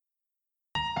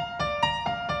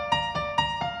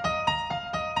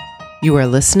You are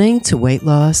listening to Weight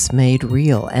Loss Made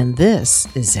Real, and this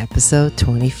is episode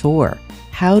 24,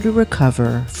 How to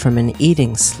Recover from an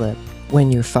Eating Slip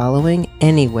When You're Following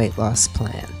Any Weight Loss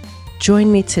Plan.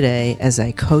 Join me today as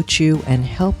I coach you and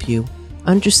help you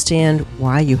understand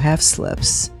why you have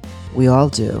slips. We all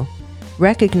do.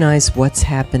 Recognize what's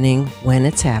happening when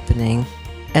it's happening,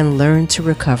 and learn to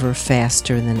recover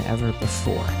faster than ever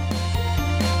before.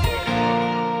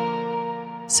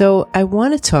 So I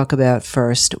want to talk about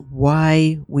first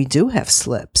why we do have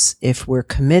slips. If we're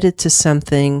committed to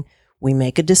something, we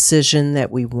make a decision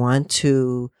that we want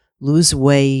to lose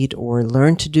weight or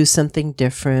learn to do something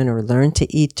different or learn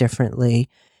to eat differently,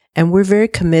 and we're very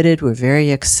committed, we're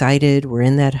very excited, we're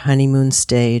in that honeymoon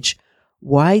stage.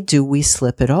 Why do we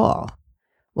slip at all?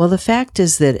 Well, the fact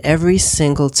is that every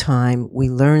single time we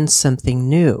learn something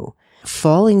new,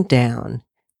 falling down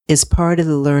is part of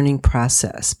the learning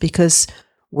process because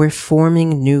we're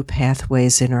forming new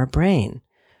pathways in our brain.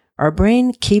 Our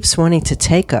brain keeps wanting to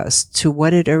take us to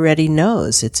what it already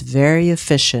knows. It's very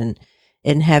efficient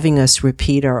in having us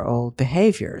repeat our old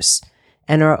behaviors.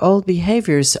 And our old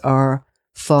behaviors are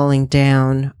falling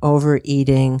down,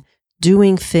 overeating,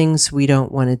 doing things we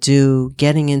don't want to do,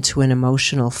 getting into an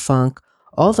emotional funk,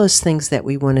 all those things that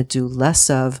we want to do less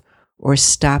of or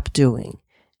stop doing.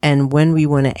 And when we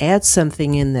want to add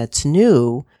something in that's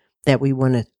new, that we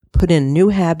want to put a new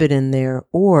habit in there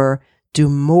or do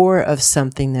more of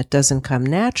something that doesn't come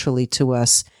naturally to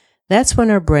us, that's when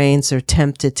our brains are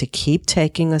tempted to keep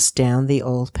taking us down the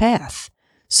old path.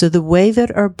 So the way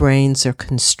that our brains are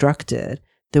constructed,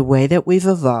 the way that we've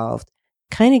evolved,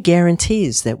 kind of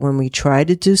guarantees that when we try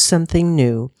to do something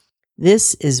new,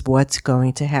 this is what's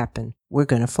going to happen. We're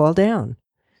going to fall down.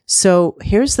 So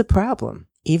here's the problem.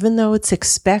 Even though it's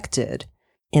expected,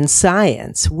 in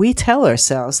science, we tell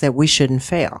ourselves that we shouldn't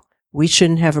fail. We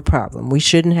shouldn't have a problem. We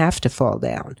shouldn't have to fall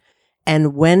down.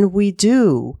 And when we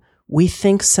do, we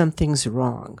think something's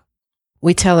wrong.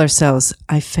 We tell ourselves,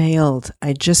 I failed.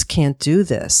 I just can't do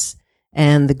this.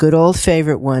 And the good old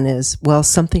favorite one is, well,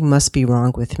 something must be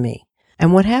wrong with me.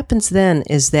 And what happens then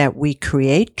is that we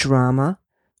create drama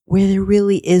where there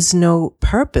really is no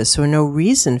purpose or no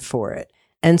reason for it.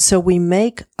 And so we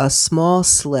make a small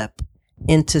slip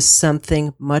into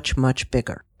something much, much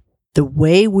bigger. The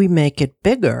way we make it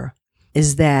bigger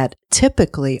is that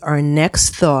typically our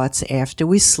next thoughts after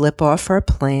we slip off our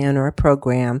plan or a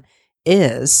program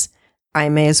is, I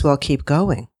may as well keep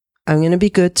going. I'm going to be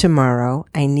good tomorrow.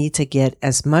 I need to get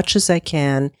as much as I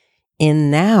can in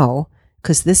now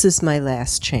because this is my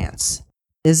last chance.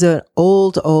 There's an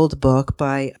old book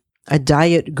by a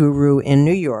diet guru in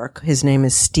New York. His name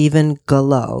is Stephen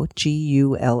Gullo,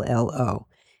 Gullo.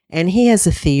 And he has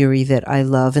a theory that I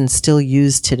love and still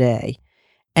use today.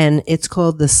 And it's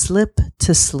called the slip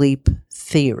to sleep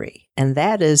theory. And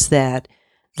that is that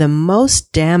the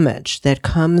most damage that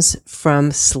comes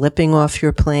from slipping off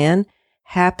your plan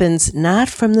happens not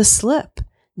from the slip,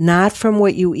 not from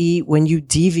what you eat when you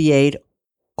deviate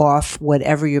off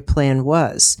whatever your plan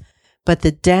was, but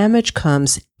the damage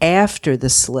comes after the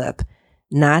slip,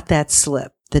 not that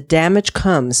slip. The damage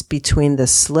comes between the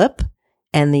slip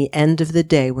and the end of the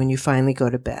day when you finally go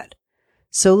to bed.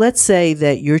 So let's say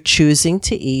that you're choosing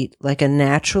to eat like a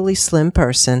naturally slim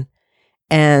person,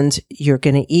 and you're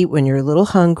going to eat when you're a little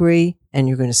hungry, and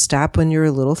you're going to stop when you're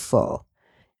a little full.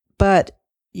 But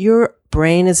your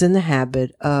brain is in the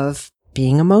habit of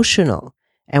being emotional.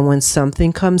 And when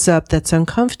something comes up that's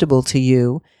uncomfortable to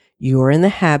you, you're in the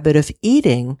habit of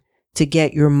eating to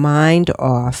get your mind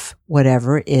off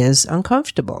whatever is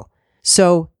uncomfortable.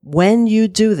 So when you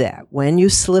do that, when you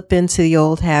slip into the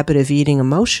old habit of eating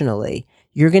emotionally,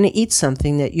 you're going to eat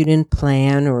something that you didn't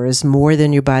plan or is more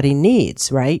than your body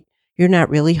needs, right? You're not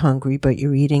really hungry, but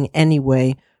you're eating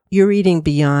anyway. You're eating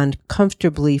beyond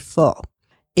comfortably full.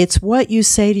 It's what you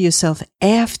say to yourself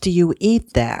after you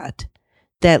eat that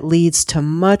leads to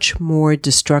much more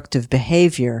destructive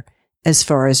behavior as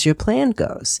far as your plan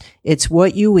goes. It's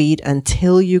what you eat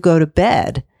until you go to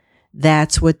bed.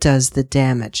 That's what does the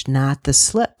damage, not the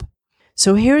slip.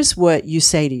 So here's what you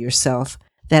say to yourself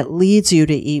that leads you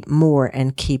to eat more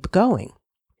and keep going.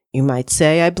 You might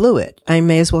say, I blew it. I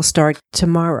may as well start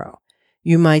tomorrow.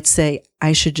 You might say,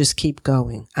 I should just keep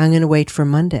going. I'm going to wait for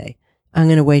Monday. I'm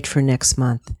going to wait for next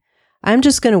month. I'm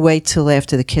just going to wait till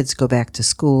after the kids go back to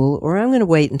school, or I'm going to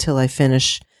wait until I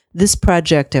finish this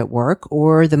project at work,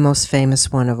 or the most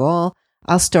famous one of all,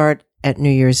 I'll start at New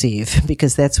Year's Eve,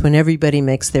 because that's when everybody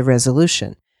makes their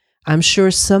resolution. I'm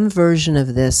sure some version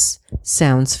of this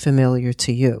sounds familiar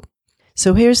to you.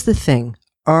 So here's the thing.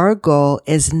 Our goal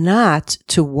is not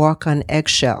to walk on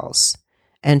eggshells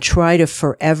and try to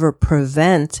forever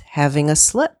prevent having a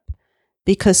slip.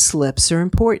 because slips are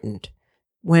important.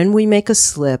 When we make a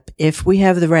slip, if we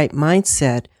have the right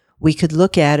mindset, we could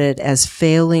look at it as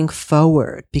failing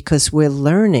forward because we're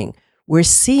learning. We're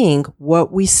seeing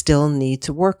what we still need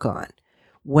to work on.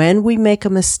 When we make a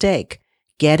mistake,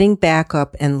 getting back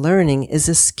up and learning is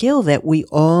a skill that we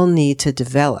all need to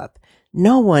develop.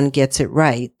 No one gets it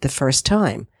right the first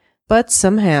time, but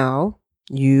somehow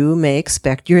you may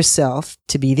expect yourself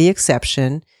to be the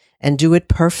exception and do it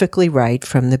perfectly right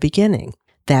from the beginning.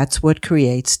 That's what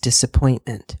creates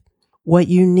disappointment. What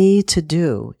you need to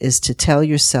do is to tell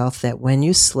yourself that when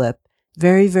you slip,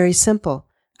 very, very simple,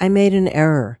 I made an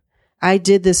error. I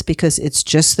did this because it's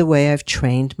just the way I've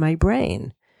trained my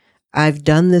brain. I've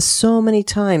done this so many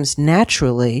times.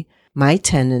 Naturally, my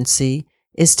tendency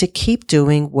is to keep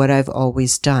doing what I've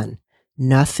always done.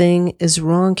 Nothing is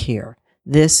wrong here.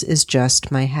 This is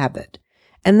just my habit.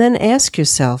 And then ask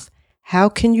yourself, how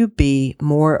can you be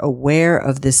more aware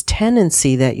of this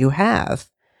tendency that you have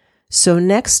so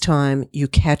next time you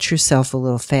catch yourself a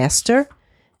little faster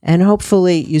and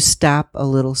hopefully you stop a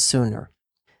little sooner?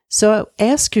 So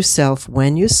ask yourself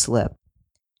when you slip,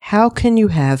 how can you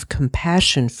have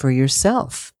compassion for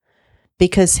yourself?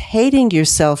 Because hating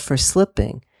yourself for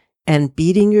slipping and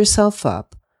beating yourself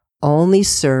up only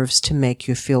serves to make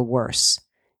you feel worse.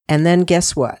 And then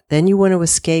guess what? Then you want to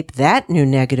escape that new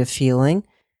negative feeling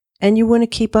and you want to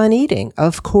keep on eating.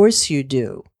 Of course you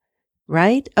do,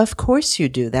 right? Of course you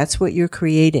do. That's what you're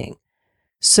creating.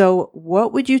 So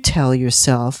what would you tell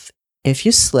yourself if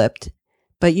you slipped,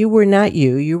 but you were not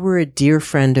you were a dear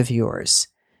friend of yours?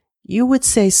 You would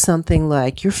say something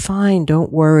like, you're fine,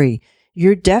 don't worry.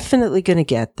 You're definitely going to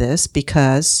get this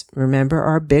because, remember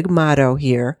our big motto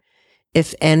here,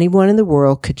 if anyone in the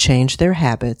world could change their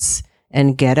habits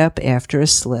and get up after a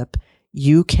slip,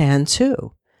 you can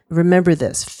too. Remember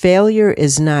this, failure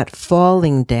is not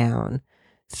falling down.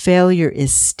 Failure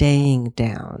is staying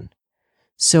down.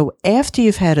 So after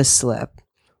you've had a slip,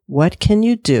 what can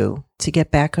you do to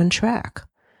get back on track?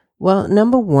 Well,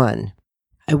 number one,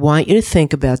 I want you to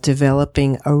think about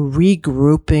developing a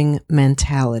regrouping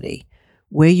mentality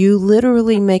where you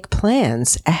literally make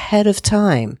plans ahead of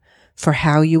time for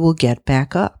how you will get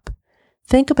back up.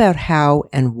 Think about how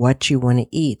and what you want to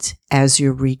eat as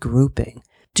you're regrouping.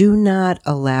 Do not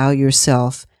allow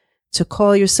yourself to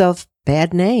call yourself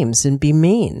bad names and be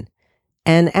mean.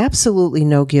 And absolutely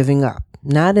no giving up.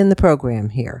 Not in the program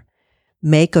here.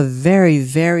 Make a very,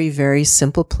 very, very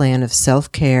simple plan of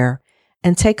self-care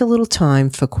and take a little time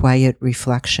for quiet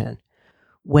reflection.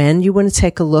 When you want to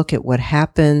take a look at what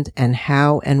happened and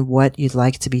how and what you'd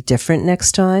like to be different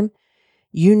next time,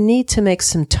 you need to make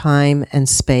some time and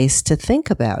space to think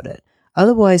about it.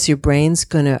 Otherwise, your brain's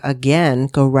going to, again,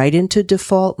 go right into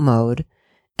default mode,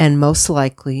 and most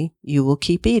likely you will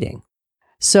keep eating.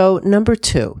 So, number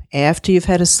two, after you've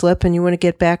had a slip and you want to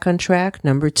get back on track,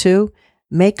 number two,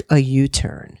 make a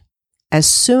U-turn. As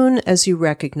soon as you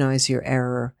recognize your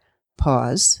error,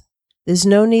 pause. There's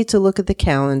no need to look at the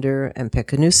calendar and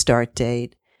pick a new start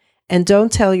date. And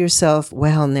don't tell yourself,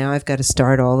 well, now I've got to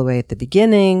start all the way at the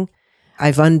beginning.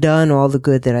 I've undone all the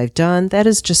good that I've done. That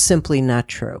is just simply not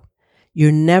true.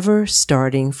 You're never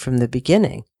starting from the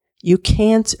beginning. You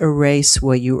can't erase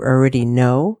what you already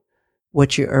know,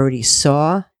 what you already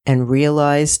saw and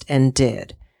realized and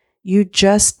did. You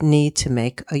just need to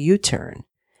make a U-turn.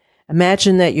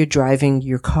 Imagine that you're driving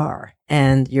your car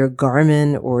and your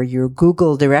Garmin or your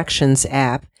Google Directions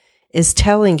app is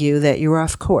telling you that you're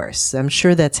off course. I'm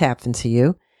sure that's happened to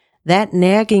you. That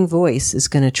nagging voice is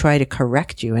going to try to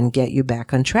correct you and get you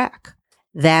back on track.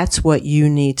 That's what you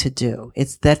need to do.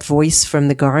 It's that voice from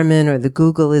the Garmin or the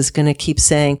Google is going to keep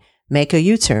saying, make a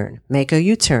U-turn,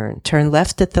 turn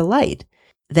left at the light.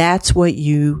 That's what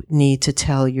you need to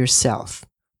tell yourself.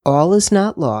 All is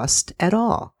not lost at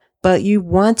all, but you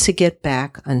want to get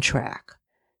back on track.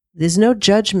 There's no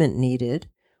judgment needed.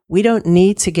 We don't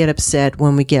need to get upset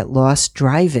when we get lost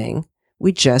driving.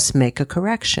 We just make a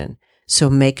correction. So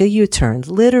make a U-turn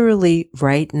literally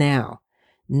right now,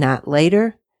 not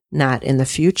later, not in the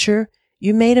future.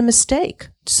 You made a mistake.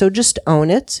 So just own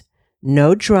it,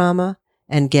 no drama,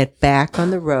 and get back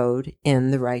on the road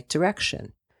in the right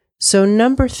direction. So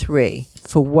number three,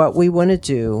 for what we want to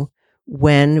do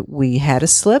when we had a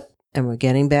slip and we're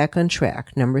getting back on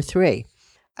track. Number three,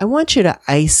 I want you to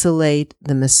isolate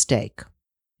the mistake.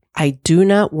 I do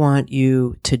not want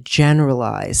you to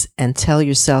generalize and tell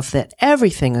yourself that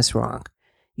everything is wrong.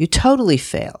 You totally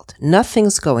failed.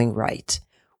 Nothing's going right.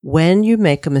 When you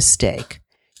make a mistake,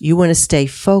 you want to stay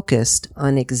focused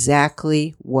on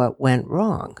exactly what went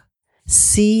wrong.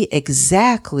 See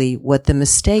exactly what the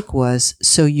mistake was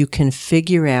so you can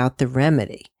figure out the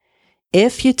remedy.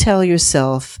 If you tell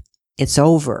yourself it's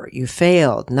over, you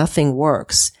failed, nothing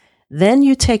works, then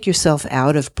you take yourself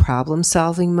out of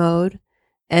problem-solving mode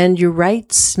and you're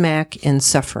right smack in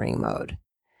suffering mode.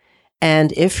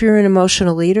 And if you're an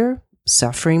emotional eater,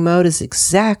 suffering mode is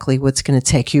exactly what's going to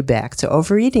take you back to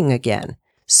overeating again.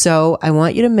 So I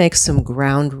want you to make some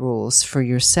ground rules for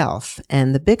yourself.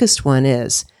 And the biggest one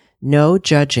is no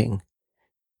judging.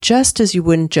 Just as you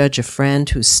wouldn't judge a friend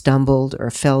who stumbled or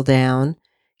fell down,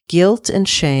 guilt and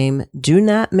shame do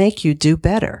not make you do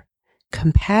better.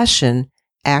 Compassion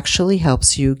actually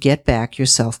helps you get back your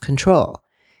self-control.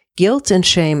 Guilt and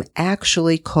shame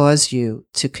actually cause you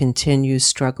to continue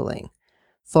struggling.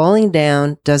 Falling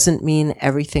down doesn't mean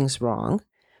everything's wrong.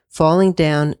 Falling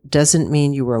down doesn't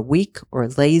mean you are weak or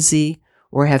lazy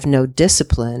or have no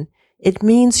discipline. It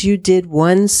means you did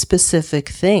one specific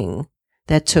thing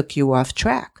that took you off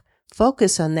track.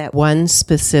 Focus on that one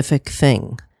specific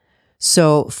thing.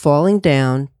 So falling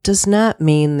down does not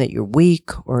mean that you're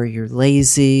weak or you're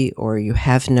lazy or you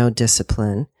have no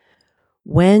discipline.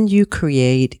 When you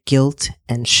create guilt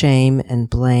and shame and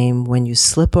blame, when you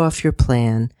slip off your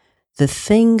plan, the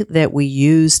thing that we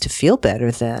use to feel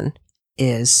better then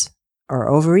is our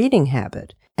overeating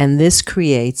habit. And this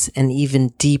creates an even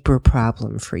deeper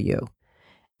problem for you.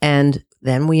 And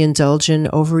then we indulge in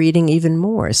overeating even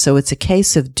more. So it's a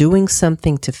case of doing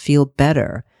something to feel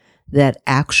better that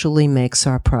actually makes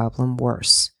our problem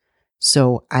worse.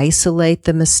 So isolate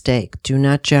the mistake. Do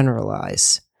not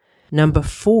generalize. Number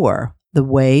 4, the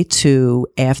way to,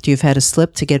 after you've had a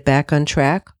slip, to get back on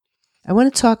track. I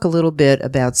want to talk a little bit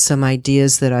about some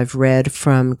ideas that I've read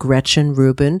from Gretchen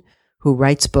Rubin, who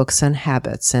writes books on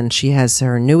habits. And she has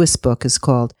her newest book is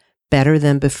called Better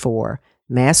Than Before,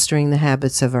 Mastering the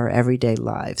Habits of Our Everyday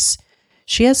Lives.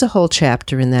 She has a whole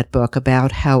chapter in that book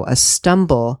about how a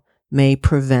stumble may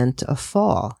prevent a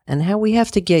fall and how we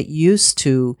have to get used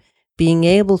to being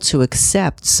able to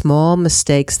accept small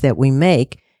mistakes that we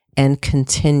make and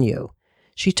continue.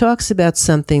 She talks about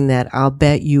something that I'll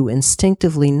bet you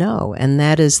instinctively know, and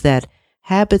that is that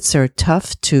habits are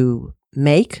tough to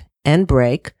make and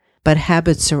break, but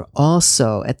habits are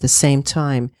also, at the same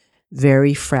time,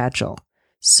 very fragile.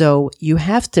 So you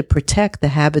have to protect the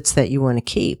habits that you want to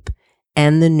keep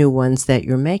and the new ones that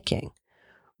you're making.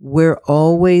 We're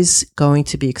always going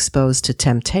to be exposed to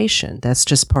temptation. That's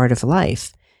just part of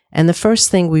life. And the first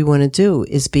thing we want to do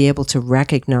is be able to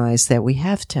recognize that we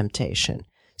have temptation.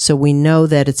 So we know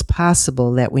that it's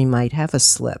possible that we might have a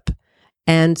slip.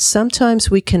 And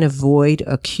sometimes we can avoid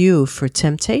a cue for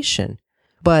temptation,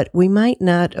 but we might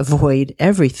not avoid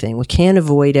everything. We can't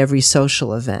avoid every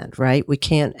social event, right? We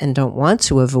can't and don't want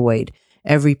to avoid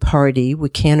every party. We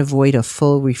can't avoid a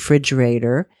full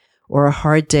refrigerator or a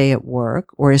hard day at work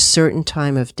or a certain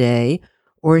time of day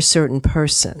or a certain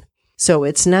person. So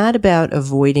it's not about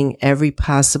avoiding every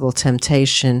possible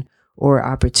temptation or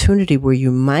opportunity where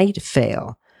you might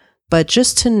fail, but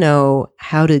just to know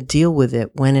how to deal with it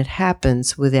when it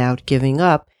happens without giving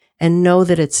up and know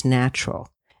that it's natural.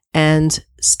 And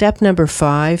step number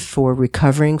 5 for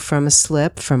recovering from a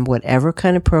slip, from whatever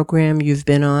kind of program you've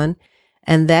been on,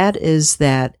 and that is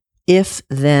that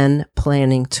if-then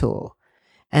planning tool.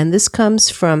 And this comes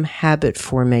from habit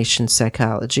formation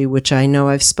psychology, which I know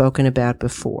I've spoken about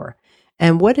before.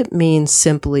 And what it means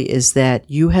simply is that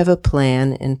you have a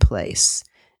plan in place.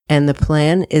 And the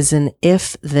plan is an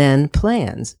if-then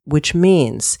plan, which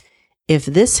means if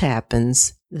this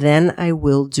happens, then I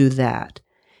will do that.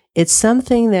 It's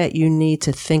something that you need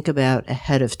to think about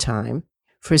ahead of time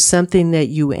for something that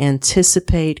you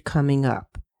anticipate coming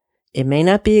up. It may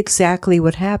not be exactly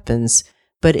what happens,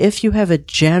 but if you have a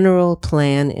general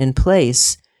plan in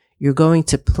place, you're going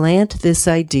to plant this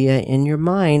idea in your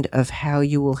mind of how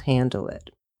you will handle it.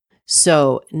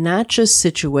 So not just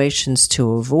situations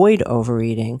to avoid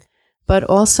overeating, but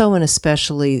also and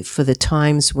especially for the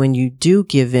times when you do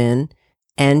give in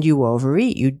and you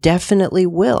overeat. You definitely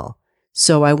will.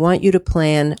 So I want you to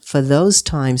plan for those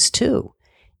times too.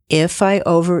 If I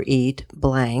overeat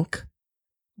blank,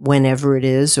 whenever it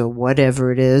is or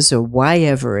whatever it is or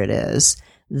whyever it is,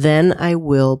 then I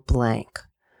will blank.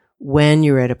 When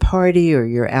you're at a party or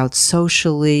you're out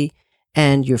socially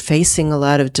and you're facing a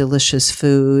lot of delicious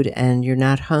food and you're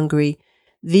not hungry,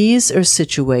 these are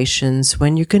situations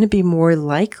when you're going to be more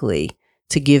likely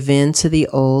to give in to the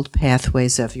old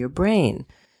pathways of your brain.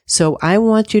 So I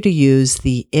want you to use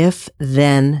the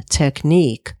if-then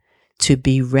technique to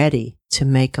be ready to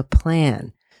make a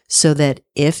plan so that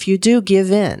if you do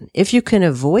give in, if you can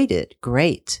avoid it,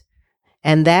 great.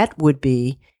 And that would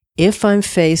be, if I'm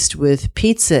faced with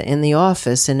pizza in the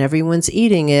office and everyone's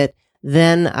eating it,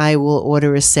 then I will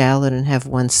order a salad and have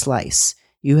one slice.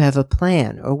 you have a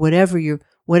plan, or whatever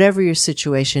your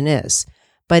situation is.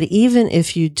 But even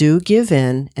if you do give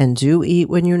in and do eat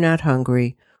when you're not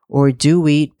hungry, or do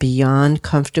eat beyond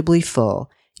comfortably full,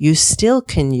 you still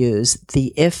can use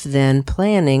the if-then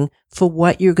planning for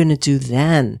what you're going to do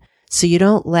then. So you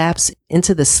don't lapse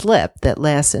into the slip that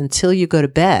lasts until you go to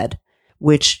bed,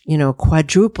 which,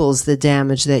 quadruples the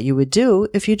damage that you would do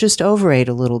if you just overate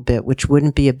a little bit, which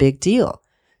wouldn't be a big deal.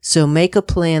 So make a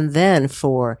plan then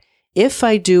for, if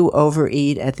I do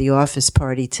overeat at the office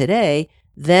party today,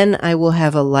 then I will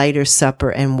have a lighter supper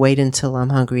and wait until I'm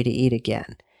hungry to eat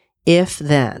again. If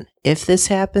this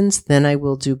happens, then I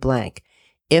will do blank.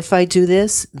 If I do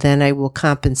this, then I will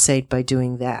compensate by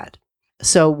doing that.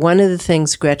 So one of the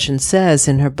things Gretchen says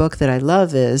in her book that I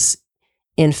love is,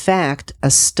 in fact, a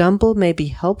stumble may be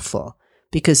helpful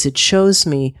because it shows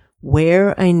me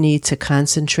where I need to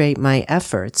concentrate my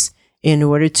efforts in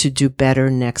order to do better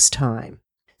next time.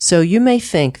 So you may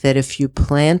think that if you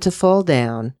plan to fall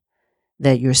down,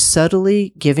 that you're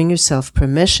subtly giving yourself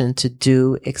permission to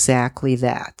do exactly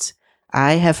that.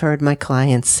 I have heard my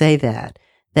clients say that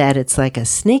it's like a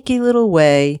sneaky little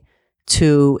way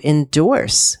to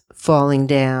endorse falling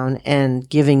down and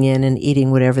giving in and eating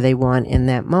whatever they want in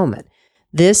that moment.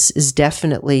 This is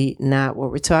definitely not what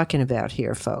we're talking about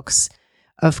here, folks.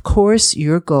 Of course,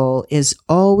 your goal is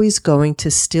always going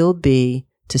to still be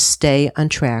to stay on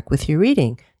track with your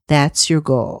eating. That's your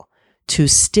goal. To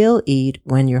still eat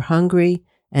when you're hungry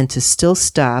and to still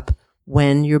stop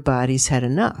when your body's had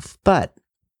enough. But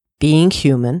being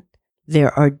human,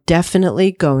 there are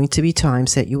definitely going to be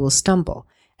times that you will stumble.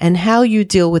 And how you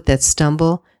deal with that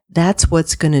stumble, that's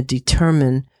what's going to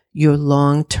determine your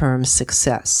long-term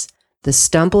success. The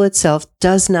stumble itself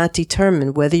does not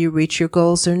determine whether you reach your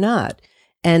goals or not.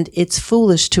 And it's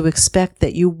foolish to expect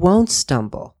that you won't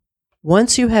stumble.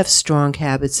 Once you have strong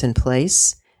habits in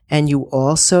place, and you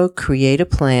also create a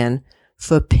plan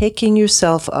for picking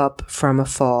yourself up from a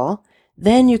fall,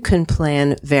 then you can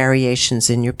plan variations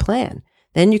in your plan.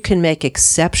 Then you can make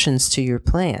exceptions to your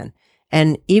plan.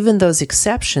 And even those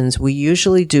exceptions, we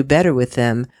usually do better with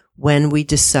them when we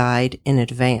decide in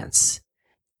advance.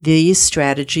 These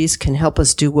strategies can help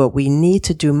us do what we need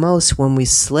to do most when we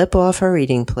slip off our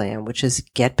eating plan, which is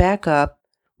get back up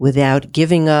without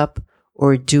giving up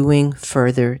or doing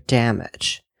further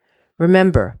damage.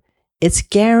 Remember, it's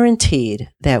guaranteed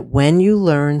that when you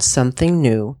learn something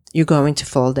new, you're going to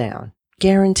fall down.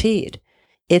 Guaranteed.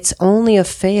 It's only a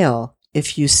fail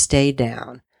if you stay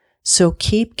down. So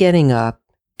keep getting up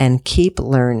and keep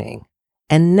learning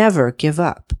and never give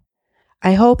up.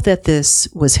 I hope that this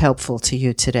was helpful to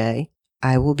you today.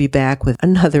 I will be back with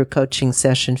another coaching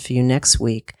session for you next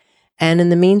week. And in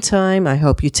the meantime, I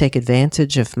hope you take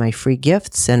advantage of my free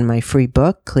gifts and my free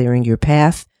book, Clearing Your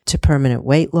Path to Permanent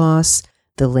Weight Loss.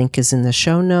 The link is in the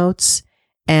show notes.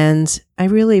 And I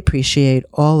really appreciate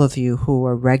all of you who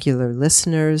are regular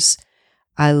listeners.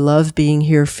 I love being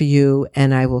here for you,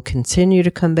 and I will continue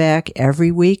to come back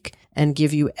every week and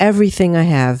give you everything I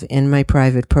have in my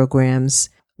private programs,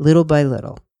 little by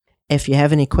little. If you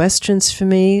have any questions for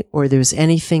me, or there's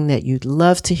anything that you'd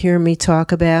love to hear me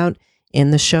talk about,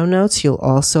 in the show notes, you'll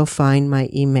also find my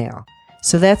email.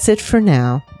 So that's it for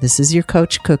now. This is your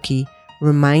Coach Cookie,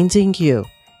 reminding you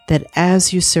that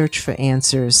as you search for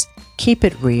answers, keep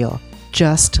it real,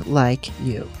 just like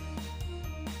you.